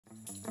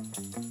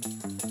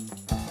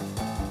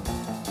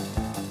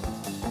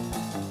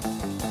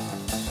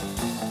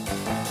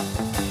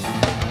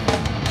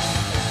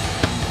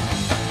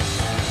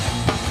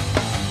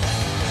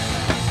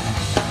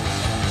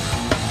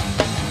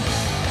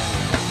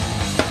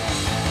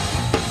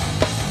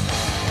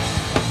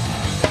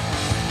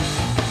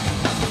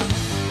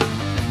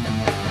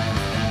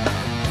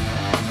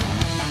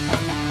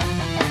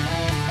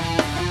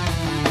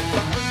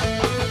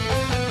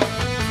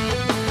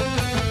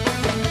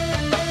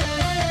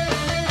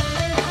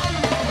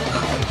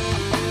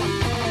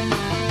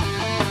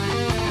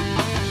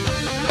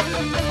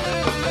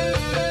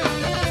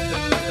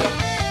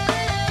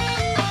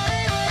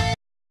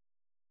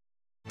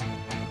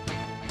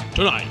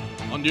Tonight,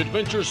 on the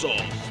adventures of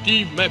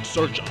Steve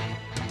McSrđan,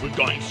 we're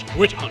going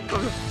squid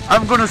hunting.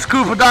 I'm gonna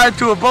scuba dive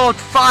to about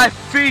 5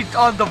 feet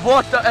on the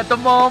water at the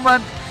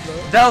moment.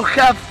 They'll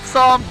have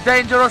some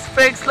dangerous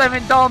things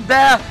living down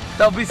there.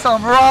 There'll be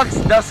some rocks,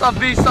 there'll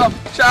be some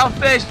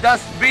shellfish, there'll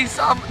be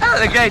some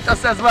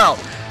alligators as well.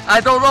 I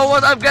don't know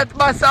what I'm getting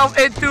myself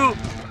into,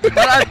 but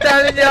I'm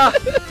telling you,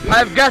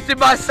 I'm getting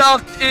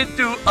myself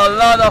into a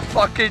lot of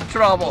fucking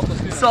trouble.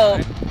 So,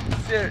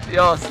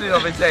 yo,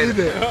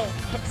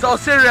 so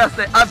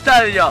seriously, I'm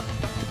telling you,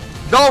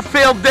 don't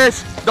film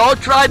this, don't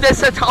try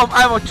this at home.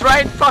 I'm a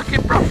trained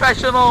fucking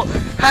professional,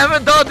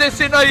 haven't done this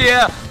in a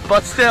year,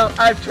 but still,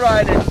 I've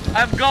tried it.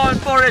 I'm going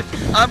for it,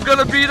 I'm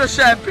gonna be the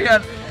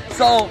champion.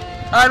 So,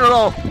 I don't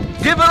know,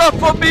 give it up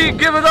for me,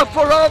 give it up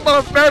for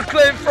Alma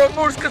Merklin from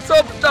Murska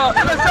Sobota.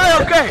 Is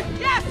that okay?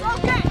 Yes,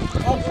 okay.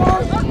 Of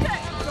course. Okay.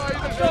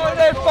 So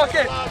they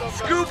fucking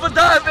scuba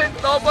diving,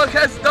 no one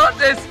has done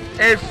this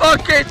in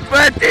fucking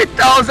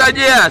 20,000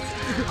 years.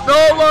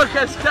 No one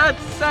has had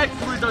sex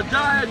with a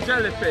giant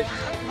jellyfish.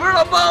 We're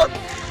about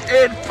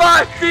in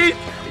 5 feet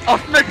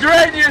of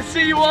Mediterranean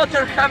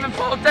seawater, haven't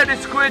found any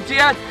squid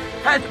yet.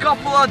 Had a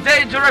couple of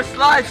dangerous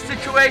life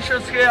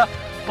situations here,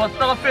 but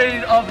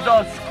nothing of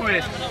those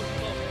squid.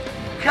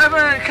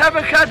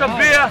 Haven't had a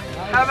beer,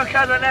 haven't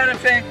had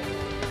anything.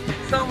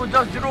 Someone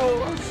just drew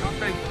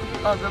something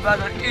on the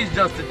weather. He's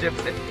just a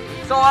gypsy.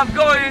 So I'm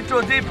going into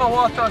a deeper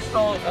water,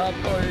 so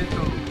I'm going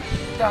into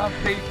 10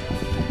 feet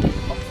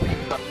of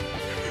deeper.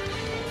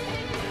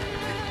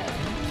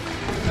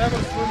 Never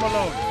swim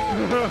alone.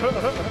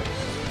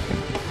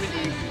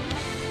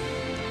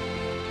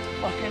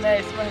 Fucking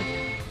ace, man.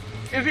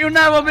 If you've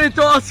never been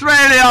to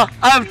Australia,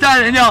 I'm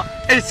telling you,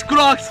 it's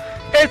crocs,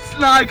 it's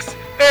snakes,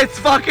 it's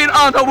fucking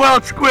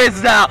underworld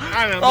squids now.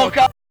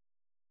 Okay.